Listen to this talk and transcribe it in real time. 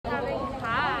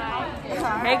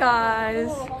Hey guys,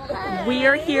 we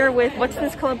are here with, what's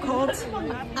this club called?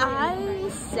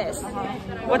 ISIS.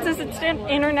 What's this? It's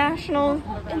International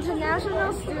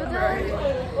Student.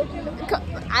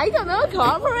 I don't know,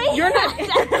 cooperate? You're not.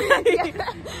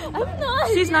 I'm not.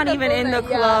 She's not even in the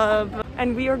club.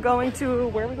 And we are going to,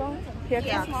 where are we going?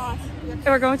 PX Mart. And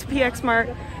we're going to PX Mart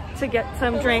to get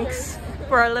some drinks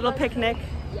for our little picnic.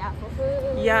 Yeah, for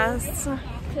food. Yes.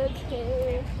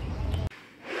 Cookie.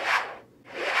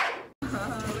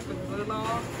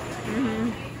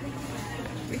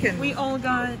 We all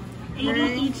got 80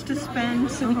 each to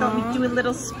spend, so we thought we'd do a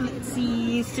little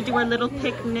splitsies to do our little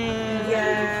picnic.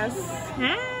 Yes.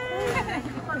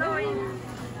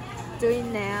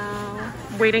 Doing now.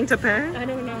 Waiting to pay? I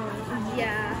don't know.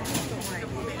 Yeah.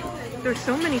 There's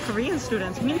so many Korean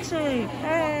students. Miche,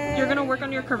 Hey. you're gonna work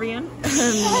on your Korean?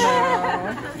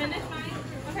 No.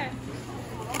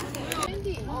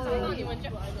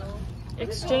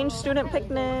 Exchange student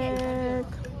picnic.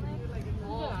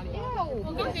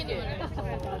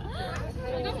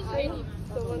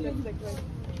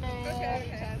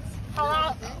 好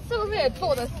啦，是不是也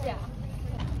坐得下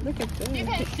Look at this. You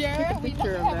can share. Take a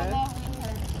picture of that.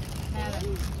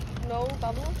 No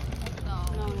bubble? No.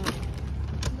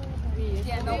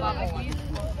 Yeah, no bubble.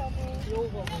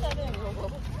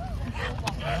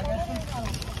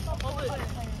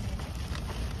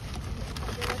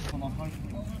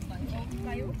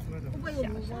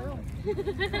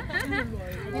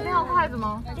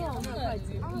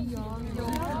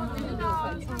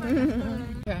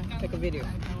 Take a video.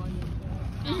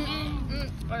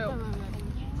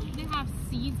 They have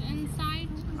seeds inside.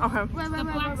 Okay. The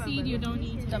black seed you don't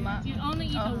eat. You only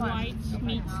eat the white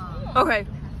meat. Okay.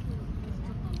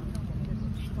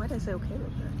 Why did I say okay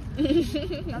with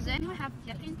that? Does anyone have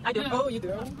chicken? I do. Oh, you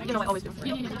do? You know I always do.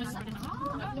 Can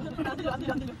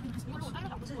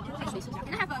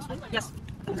I have a Yes.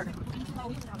 Okay.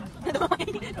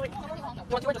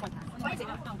 Want to or just one?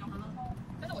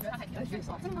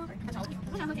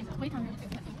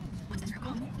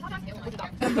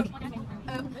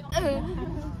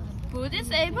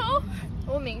 Buddhist apple?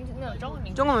 我名字没有中文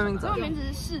名字。中文名字。中文名字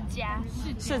是释迦。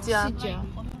释迦。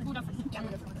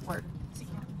Word.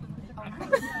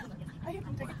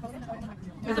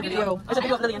 There's a video. There's a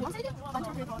video of Lillian.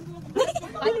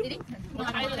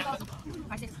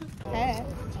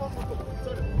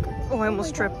 Oh, I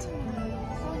almost tripped.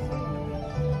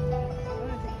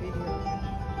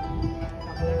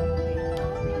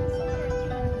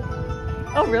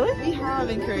 Oh, really? We have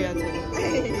in Korea too.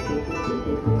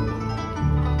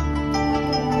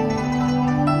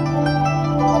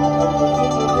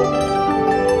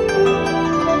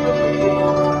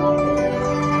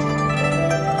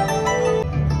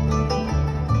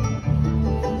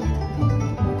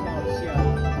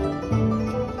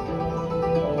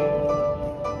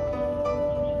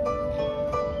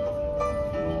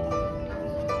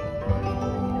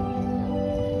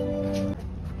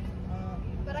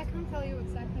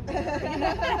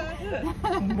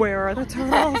 Where are the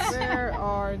turtles? Where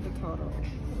are the turtles?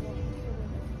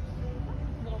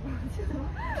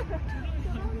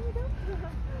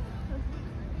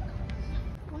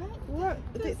 What?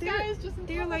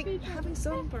 They're like having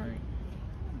sunburn.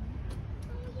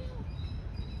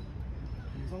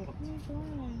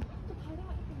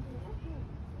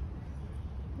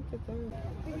 Look at those.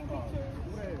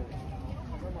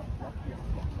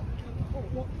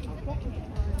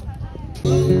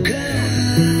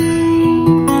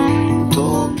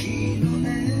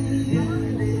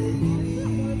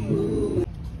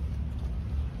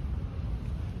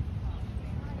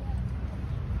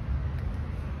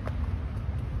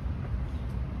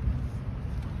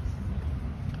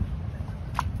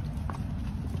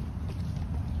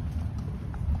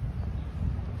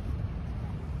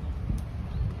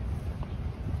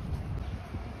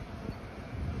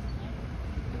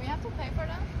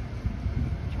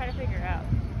 Try to figure out.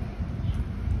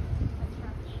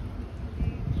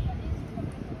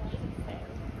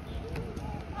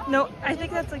 No, I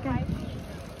think that's like a...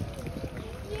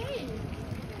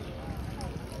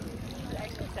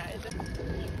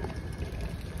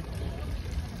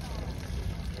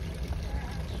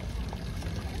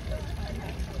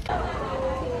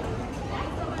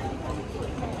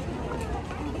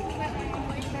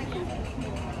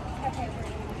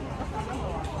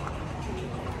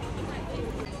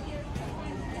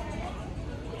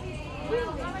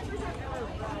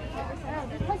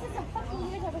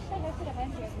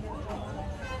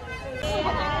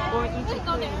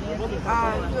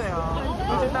对啊，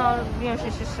不知道练习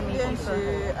是什么意练思？习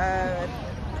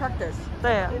practice。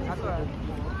对啊，对，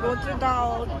我知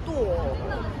道剁。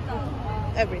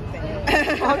everything.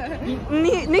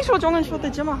 你说中文说的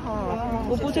这么好，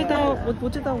我不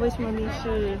知道为什么你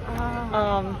是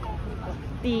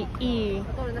第一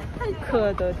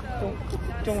课的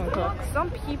中文课。Some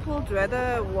people 觉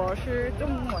得我是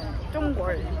中国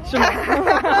人，是吗？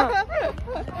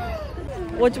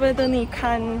我觉得你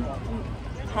看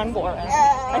韩国人。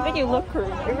I think you look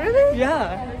Korean. Really?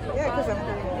 Yeah. Yeah, because I'm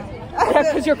Korean. Yeah,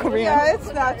 because you're Korean. Yeah,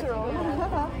 it's natural.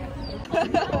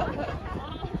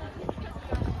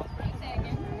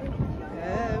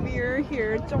 We're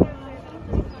here.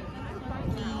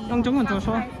 用中文怎么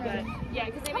说？ Yeah,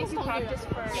 because it makes you practice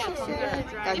for different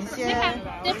感谢。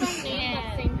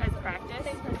 things as practice.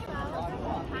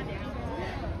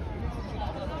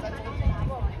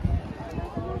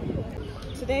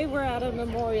 Today we're at a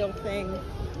memorial thing.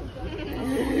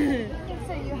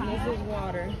 This is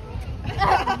water.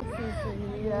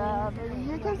 Yeah, baby,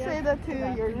 you can say that to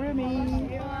your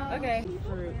roomie. Okay.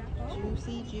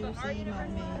 Juicy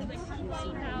moment.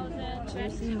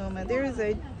 Juicy moment. There is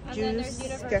a juice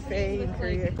cafe in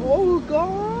Korea. Oh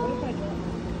God!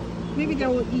 Maybe they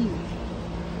will eat.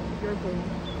 You're going.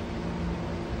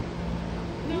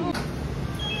 No.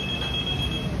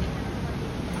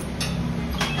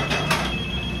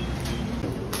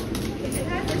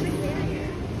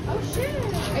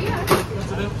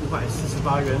 这边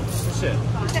548元，谢谢。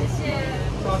谢谢。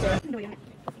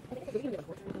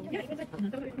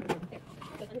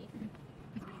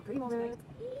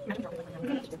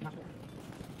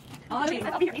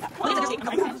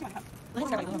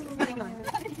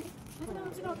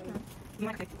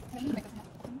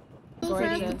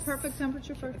The perfect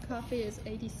temperature for coffee is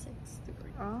 86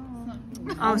 degrees.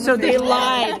 Oh, so they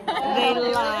lied. They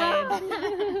lied.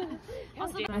 I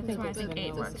think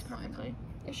it works perfectly.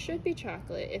 It should be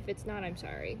chocolate. If it's not, I'm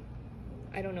sorry.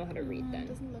 I don't know how to read then. It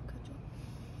doesn't look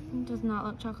It does not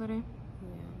look chocolatey.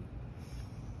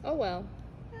 Yeah. Oh well.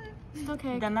 It's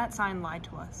okay. Then that sign lied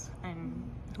to us. And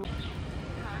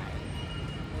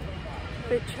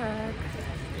fit check.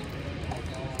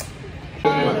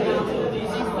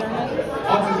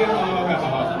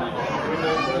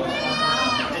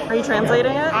 Are you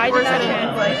translating it? I did not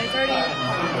translate. It's already.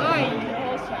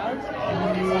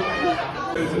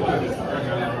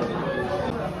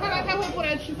 他会过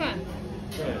来吃饭。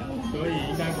可以，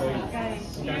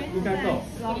应该够。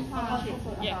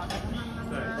对。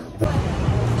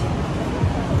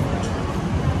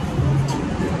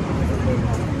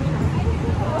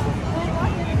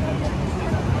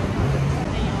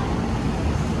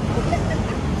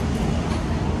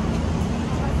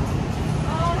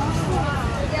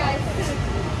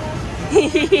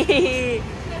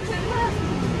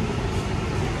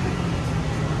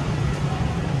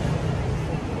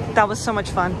That was so much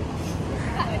fun.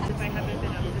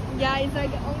 Yeah, it's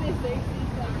like only 6.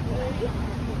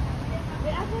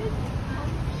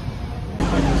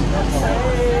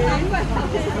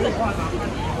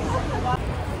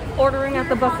 Ordering at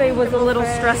the buffet was a little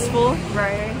stressful,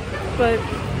 Right. but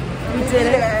we did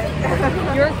it.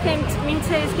 Yours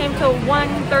Minte's came to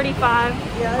 135.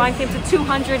 Yes. Mine came to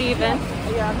 200 even.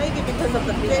 Yeah, maybe because of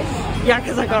the fish. Yeah,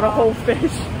 because I got a whole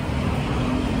fish.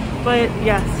 But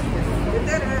yes, We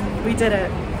did it. we did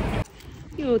it.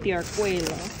 有点贵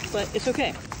了, but it's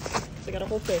okay. I got a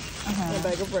whole fish and a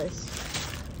bag of rice.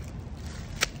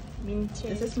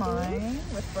 This is mine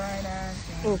with fried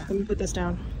eggs. Oh, let me put this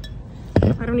down.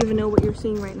 I don't even know what you're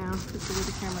seeing right now. It's the way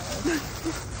the camera is.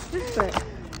 But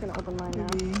I'm gonna open mine now.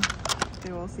 Maybe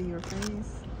they will see your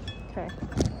face. Okay.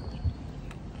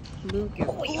 Lucas.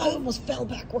 Oh, I almost fell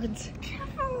backwards.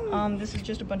 This is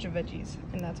just a bunch of veggies,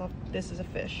 and that's all. This is a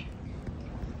fish.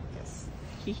 Yes.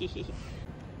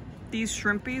 These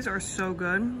shrimpies are so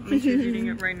good. Misha's eating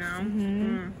it right now.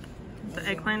 The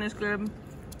eggplant is good.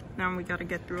 Now we gotta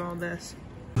get through all this.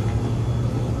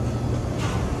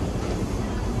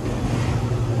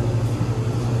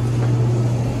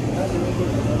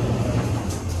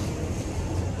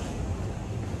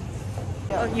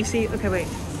 Oh, you see? Okay, wait.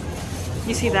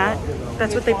 You see that?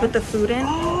 That's what they put the food in,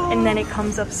 and then it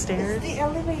comes upstairs. The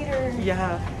elevator.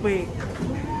 Yeah, wait.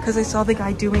 Because I saw the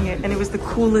guy doing it, and it was the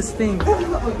coolest thing.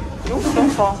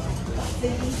 Don't fall.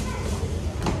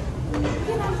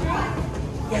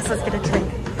 Yes, let's get a drink.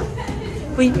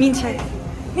 Wait, Minche.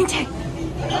 Minche!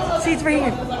 See, it's right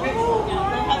here.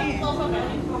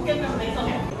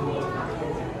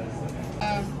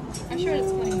 I'm sure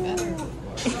it's getting better.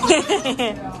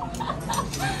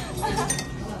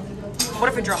 What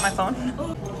if I drop my phone?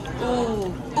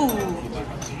 Ooh, ooh.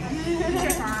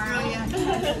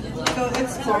 So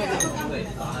it's plum.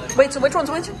 Wait, so which one's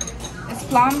which? It's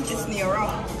plum. It's Nero.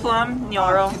 Plum,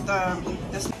 Nyoro.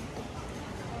 This.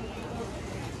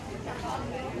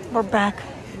 We're back.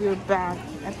 We're back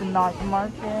at the night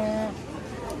market.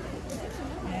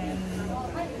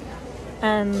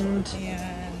 And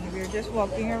we're just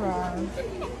walking around.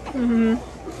 mm-hmm.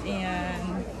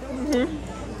 And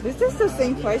Mm-hmm. is this the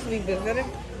same place we visited?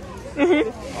 Mm-hmm.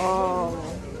 Oh,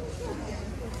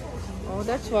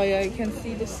 that's why I can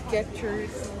see the Skechers.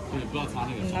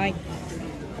 Nike.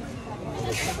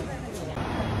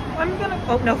 I'm gonna.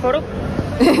 Oh, no photo.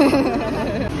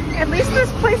 At least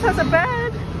this place has a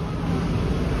bed.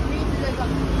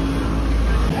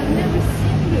 I've never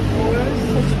seen before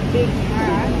such big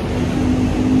hats.